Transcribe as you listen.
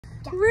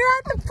We're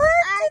at the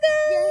park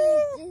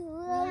today.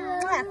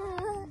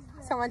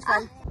 So much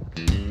fun.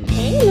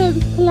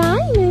 Caleb's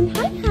climbing.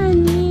 Hi,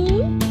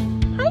 honey.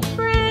 Hi,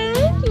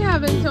 friend. You're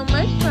having so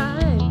much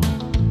fun.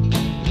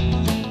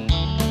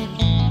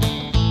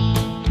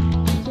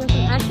 Do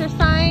some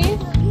exercise.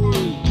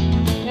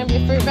 You have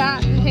your fruit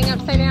bat and hang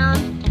upside down.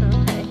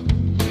 Okay.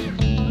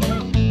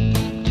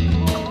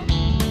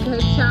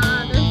 Good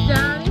job. There's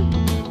Daddy.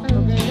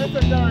 Okay, that's a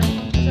done.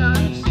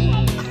 Josh.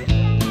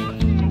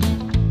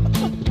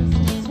 This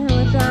is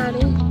with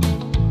Daddy.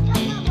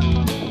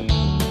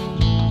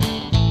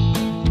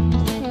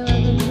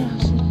 Caleb and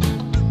Josh.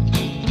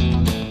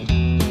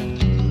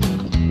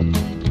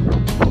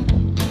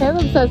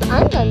 Caleb says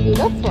I'm gonna do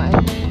this one.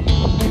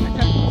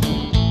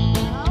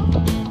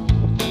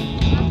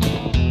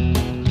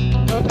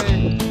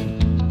 Okay.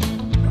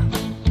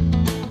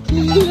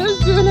 Let's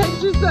do an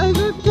exercise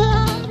with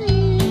Daddy.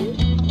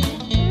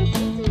 Let's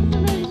do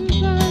some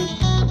exercise.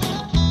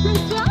 Good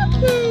job,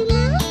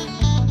 Caleb.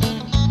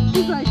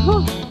 He's like,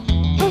 oh,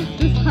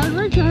 this hard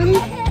work, Daddy.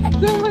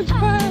 So much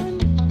fun.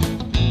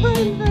 Fun.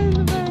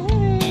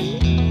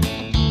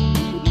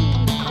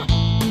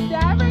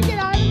 Deborah, get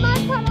out of the mud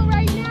puddle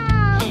right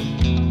now.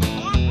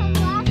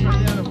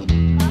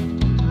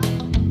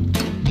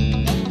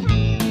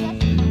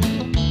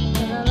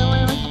 Another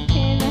one with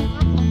Caleb.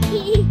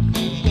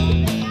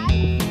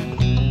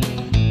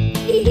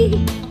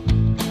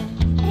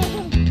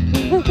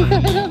 I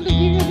don't think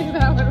you can do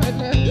that one with him.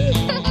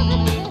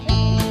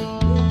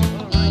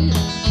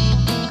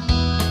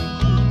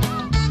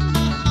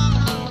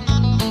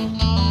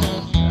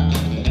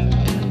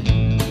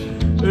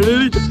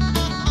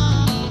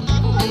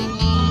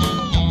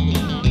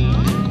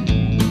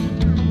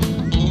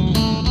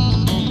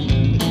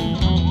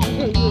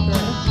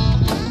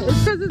 It's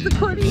because it's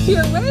according to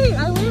your weight. I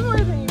weigh more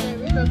than you,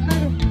 baby. So it's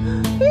harder.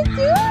 He's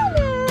doing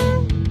it.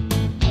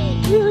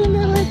 Doing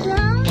it with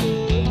Daddy.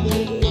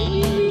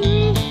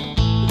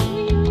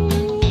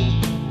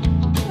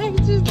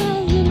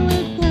 Exercising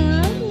with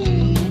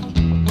Daddy.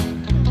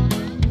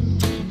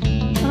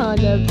 Oh,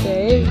 the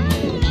baby.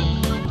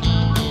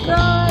 Go,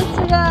 let's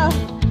go.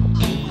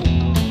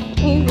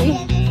 Easy.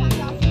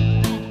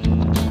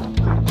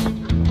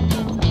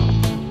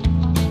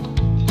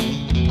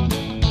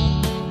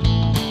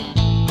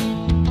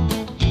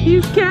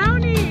 He's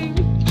counting.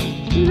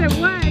 He's at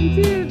 1,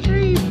 2,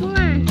 3, 4,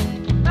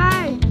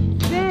 5,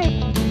 6,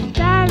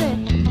 7,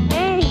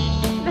 8,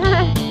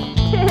 9,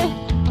 10,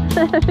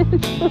 11,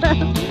 12.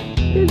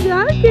 Good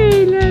job,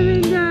 Caleb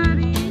and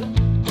Daddy.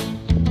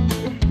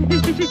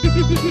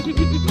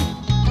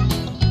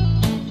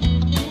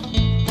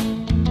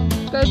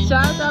 Good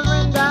job, Deborah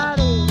and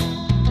Daddy.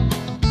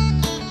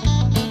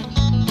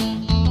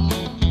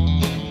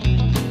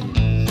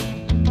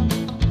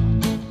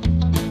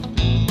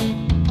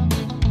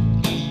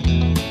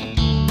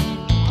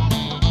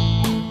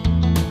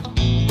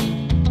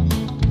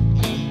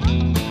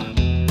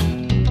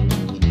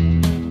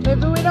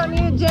 Maybe we don't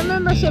need a gym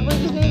membership. We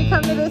just need to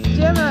come to this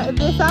gym,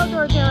 this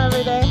outdoor gym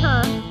every day,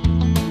 huh?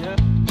 Yeah.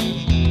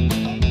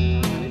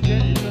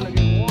 It's gonna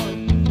get warm.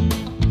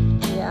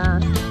 Yeah.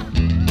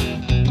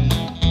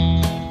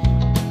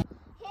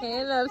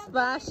 Caleb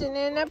splashing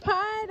in the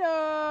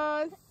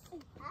puddles.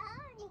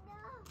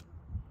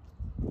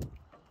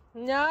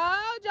 No,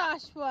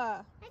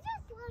 Joshua. I'm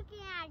just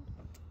looking at.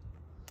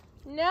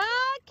 No,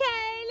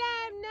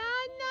 Caleb. No.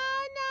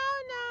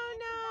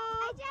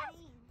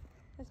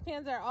 His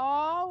pants are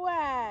all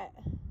wet.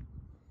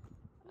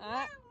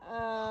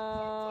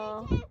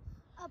 Uh-oh.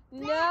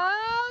 No,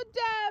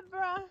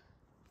 Deborah.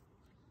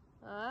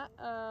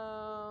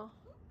 Uh-oh.